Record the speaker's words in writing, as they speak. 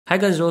Hi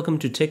guys, welcome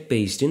to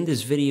TechBased. In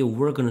this video,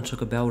 we're going to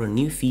talk about a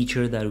new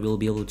feature that we'll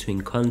be able to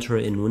encounter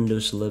in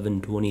Windows 11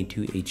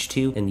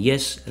 22H2. And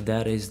yes,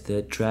 that is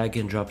the drag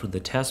and drop to the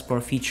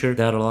taskbar feature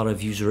that a lot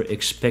of users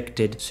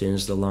expected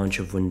since the launch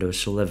of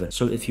Windows 11.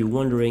 So if you're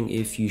wondering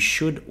if you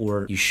should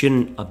or you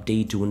shouldn't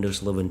update to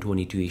Windows 11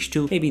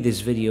 22H2, maybe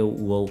this video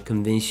will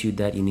convince you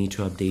that you need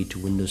to update to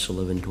Windows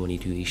 11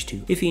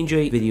 22H2. If you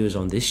enjoy videos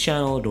on this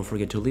channel, don't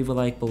forget to leave a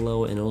like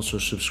below and also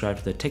subscribe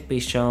to the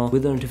TechBased channel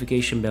with the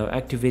notification bell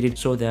activated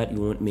so that you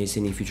won't miss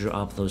any future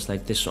uploads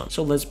like this one.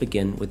 So let's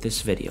begin with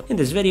this video. In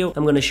this video,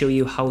 I'm going to show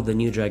you how the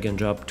new drag and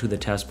drop to the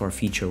taskbar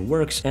feature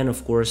works, and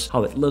of course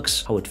how it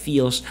looks, how it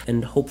feels,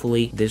 and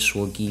hopefully this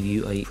will give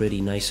you a pretty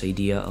nice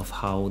idea of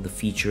how the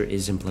feature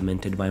is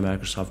implemented by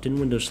Microsoft in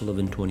Windows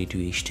 11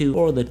 22H2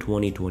 or the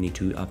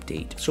 2022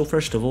 update. So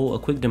first of all, a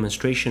quick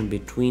demonstration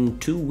between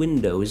two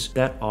windows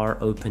that are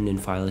open in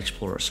File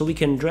Explorer. So we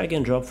can drag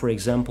and drop, for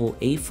example,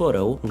 a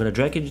photo. I'm going to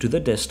drag it to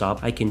the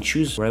desktop. I can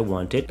choose where I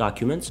want it,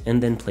 documents,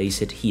 and then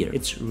place it here.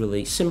 It's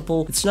really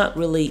simple. It's not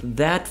really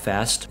that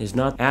fast. It's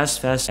not as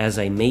fast as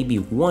I maybe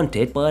want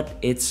it, but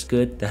it's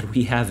good that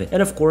we have it.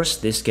 And of course,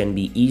 this can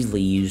be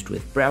easily used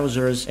with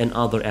browsers and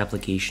other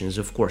applications,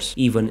 of course.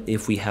 Even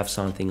if we have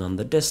something on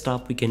the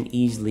desktop, we can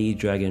easily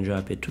drag and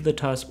drop it to the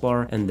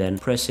taskbar and then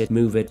press it,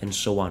 move it, and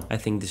so on. I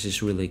think this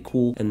is really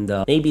cool, and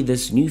maybe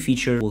this new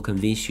feature will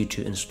convince you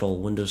to install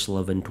Windows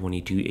 11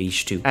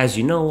 22H2. As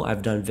you know,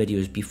 I've done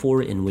videos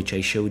before in which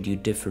I showed you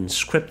different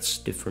scripts,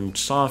 different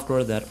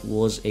software that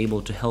was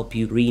able to help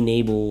you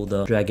re-enable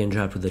the drag and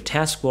drop to the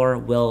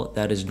taskbar. Well,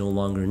 that is no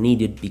longer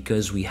needed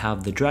because we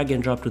have the drag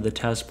and drop to the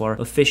taskbar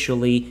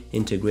officially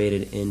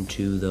integrated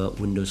into the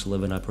Windows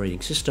 11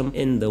 operating system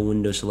in the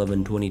Windows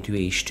 11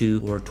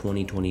 22H2 or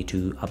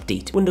 2022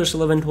 update. Windows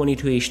 11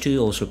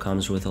 22H2 also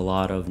comes with a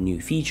lot of new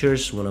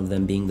features, one of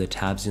them being the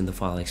tabs in the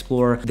File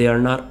Explorer. They are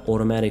not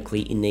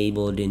automatically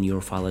enabled in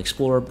your File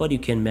Explorer, but you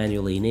can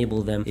manually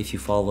enable them if you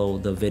follow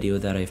the video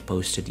that I've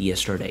posted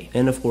yesterday.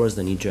 And of course,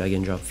 the new drag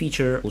and drop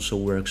feature also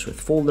works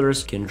with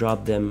folders. You can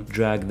drop them,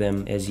 drag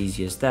them as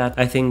easy as that.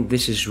 I think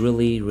this is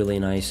really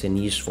nice and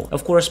useful.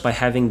 Of course, by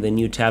having the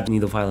new tabs in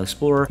the File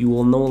Explorer, you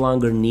will no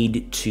longer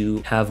need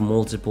to have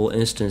multiple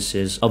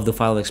instances of the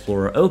File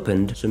Explorer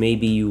opened, so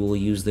maybe you will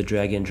use the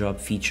drag and drop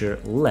feature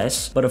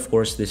less, but of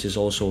course this is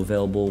also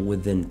available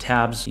within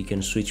tabs. You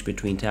can switch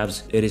between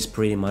tabs. It is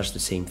pretty much the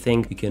same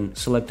thing. You can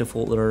select a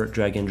folder,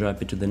 drag and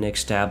drop it to the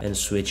next tab, and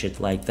switch it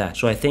like that.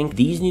 So I think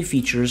these new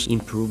features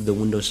improve the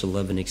Windows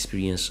 11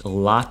 experience a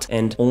lot,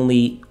 and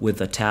only with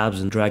the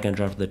tabs and drag and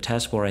drop to the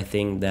taskbar, I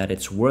think that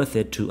it's worth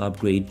it to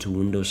upgrade to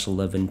Windows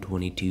 11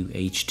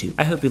 22H2.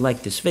 I hope you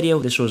liked this video.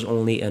 This was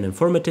only an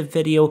informative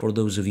video for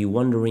those of you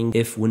wondering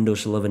if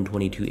Windows 11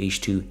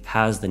 22H2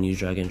 has the new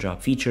drag and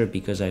drop feature,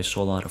 because I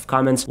saw a lot of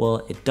comments.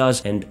 Well, it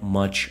does, and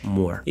much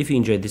more. If you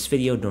enjoyed this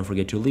video, don't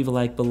forget to leave a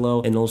like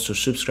below and also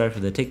subscribe to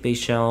the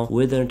TechBased channel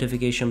with the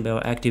notification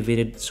bell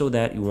activated so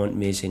that you won't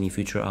miss any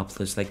future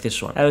uploads like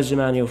this one. I was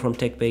Emmanuel from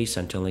TechBased.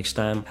 Until next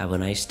time, have a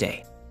nice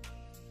day.